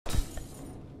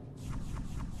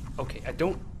Okay, I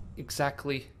don't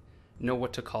exactly know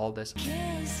what to call this.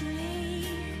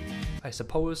 I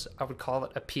suppose I would call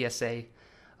it a PSA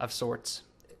of sorts.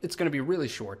 It's going to be really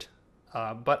short,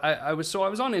 but I was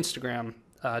on Instagram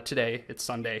today. It's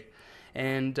Sunday,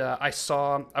 and I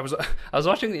was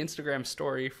watching the Instagram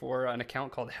story for an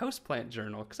account called Houseplant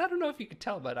Journal, because I don't know if you could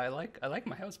tell, but I like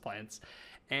my houseplants,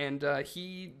 and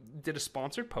he did a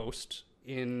sponsored post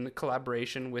in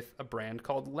collaboration with a brand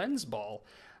called Lensball,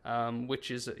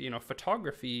 which is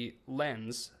photography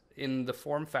lens in the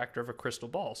form factor of a crystal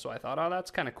ball. So I thought, oh, that's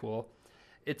kind of cool.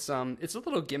 It's a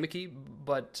little gimmicky,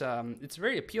 but it's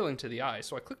very appealing to the eye.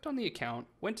 So I clicked on the account,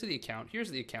 went to the account.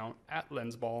 Here's the account at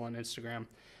Lensball on Instagram.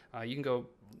 You can go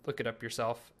look it up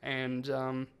yourself. And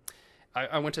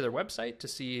I went to their website to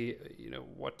see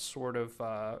what sort of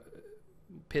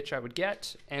pitch I would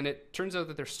get, and it turns out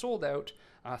that they're sold out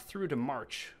through to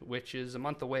March, which is a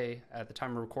month away at the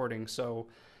time of recording. So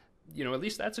at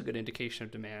least that's a good indication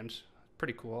of demand.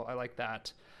 Pretty cool. I like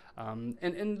that.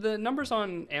 And the numbers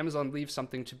on Amazon leave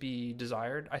something to be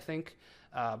desired, I think.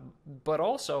 But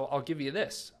also, I'll give you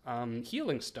this: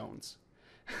 healing stones.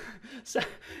 So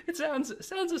it sounds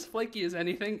as flaky as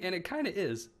anything, and it kind of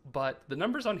is. But the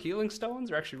numbers on healing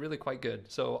stones are actually really quite good.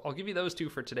 So I'll give you those two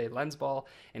for today: Lensball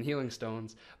and healing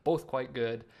stones, both quite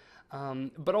good.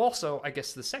 But also, I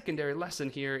guess the secondary lesson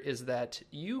here is that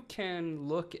you can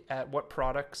look at what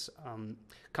products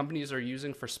companies are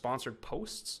using for sponsored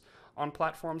posts on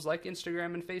platforms like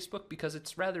Instagram and Facebook, because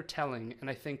it's rather telling. And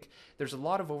I think there's a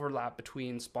lot of overlap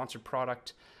between sponsored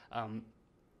product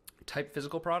type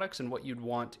physical products and what you'd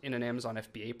want in an Amazon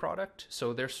FBA product.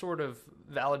 So they're sort of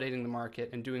validating the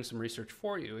market and doing some research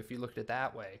for you if you looked at it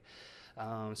that way.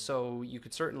 So you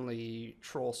could certainly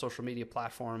troll social media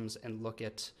platforms and look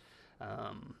at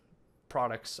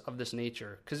products of this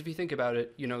nature, because if you think about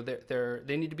it,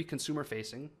 they need to be consumer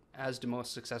facing, as do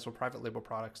most successful private label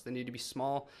products. They need to be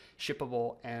small,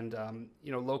 shippable, and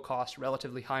low cost,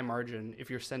 relatively high margin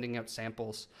if you're sending out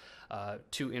samples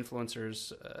to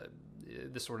influencers,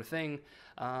 this sort of thing.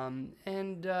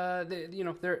 They're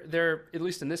at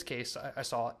least in this case, I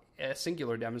saw a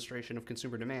singular demonstration of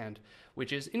consumer demand,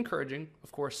 which is encouraging.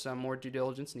 Of course, more due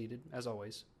diligence needed, as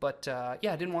always. But I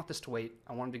didn't want this to wait.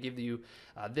 I wanted to give you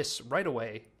this right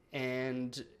away.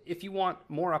 And if you want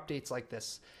more updates like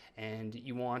this, and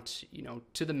you want,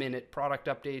 to the minute product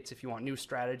updates, if you want new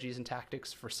strategies and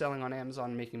tactics for selling on Amazon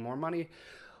and making more money,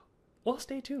 well,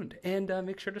 stay tuned and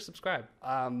make sure to subscribe.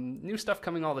 New stuff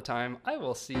coming all the time. I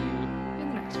will see you in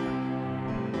the next one.